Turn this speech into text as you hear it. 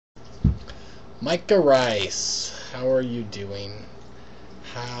Micah Rice, how are you doing?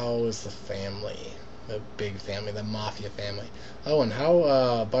 How is the family? The big family, the mafia family. Oh, and how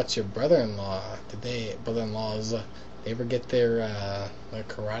about your brother-in-law? Brother-in-laws, they ever get their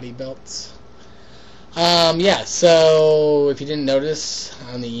karate belts? Yeah, so if you didn't notice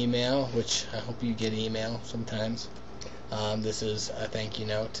on the email, which I hope you get email sometimes, this is a thank you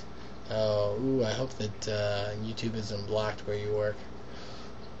note. I hope that YouTube isn't blocked where you work.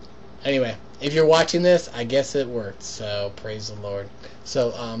 Anyway, if you're watching this, I guess it worked, so praise the Lord.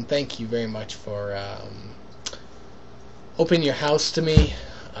 So, thank you very much for opening your house to me,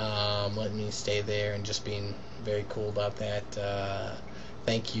 letting me stay there, and just being very cool about that.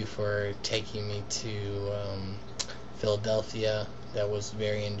 Thank you for taking me to Philadelphia. That was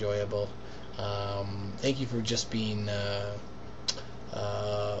very enjoyable. Thank you for just being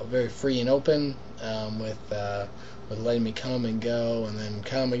very free and open with letting me come and go and then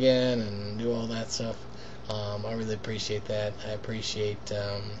come again and do all that stuff. I really appreciate that. I appreciate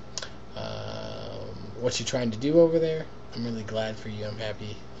what you're trying to do over there. I'm really glad for you. I'm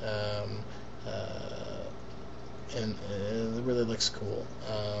happy. And it really looks cool.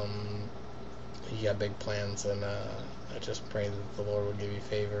 You got big plans, and I just pray that the Lord will give you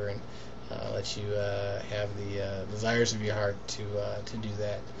favor and let you have the desires of your heart to do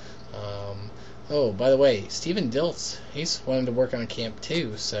that. Oh, by the way, Stephen Diltz, he's wanting to work on camp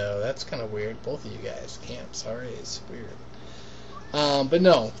too, so that's kind of weird. Both of you guys, camp, sorry, it's weird. But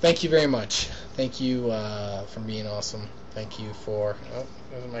no, thank you very much. Thank you for being awesome. Thank you for... Oh,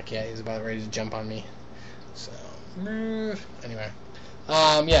 there's my cat. He's about ready to jump on me. So, anyway.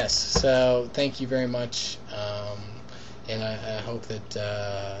 Yes, so thank you very much. And I hope that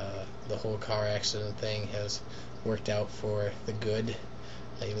the whole car accident thing has worked out for the good.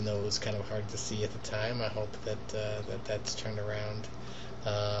 Even though it was kind of hard to see at the time, I hope that that's turned around.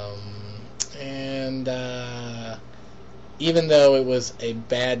 Even though it was a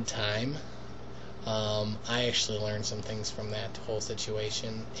bad time, I actually learned some things from that whole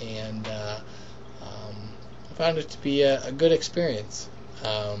situation, and I found it to be a good experience.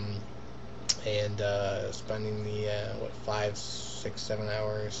 Spending the 5, 6, 7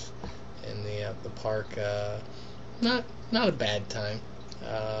 hours in the park, not a bad time.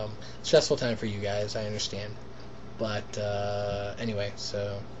 Stressful time for you guys, I understand. But anyway,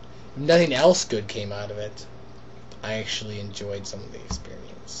 so if nothing else good came out of it, I actually enjoyed some of the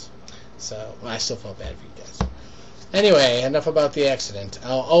experience. So I still felt bad for you guys. Anyway, enough about the accident.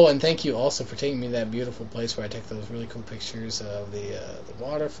 Oh, and thank you also for taking me to that beautiful place where I took those really cool pictures of the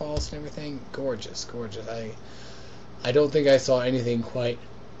waterfalls and everything. Gorgeous, gorgeous. I don't think I saw anything quite,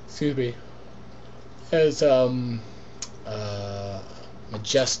 excuse me, as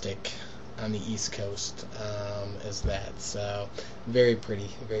majestic on the East Coast as that. So very pretty,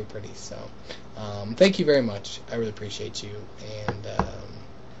 very pretty. So thank you very much. I really appreciate you, and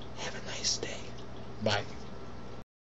have a nice day. Bye.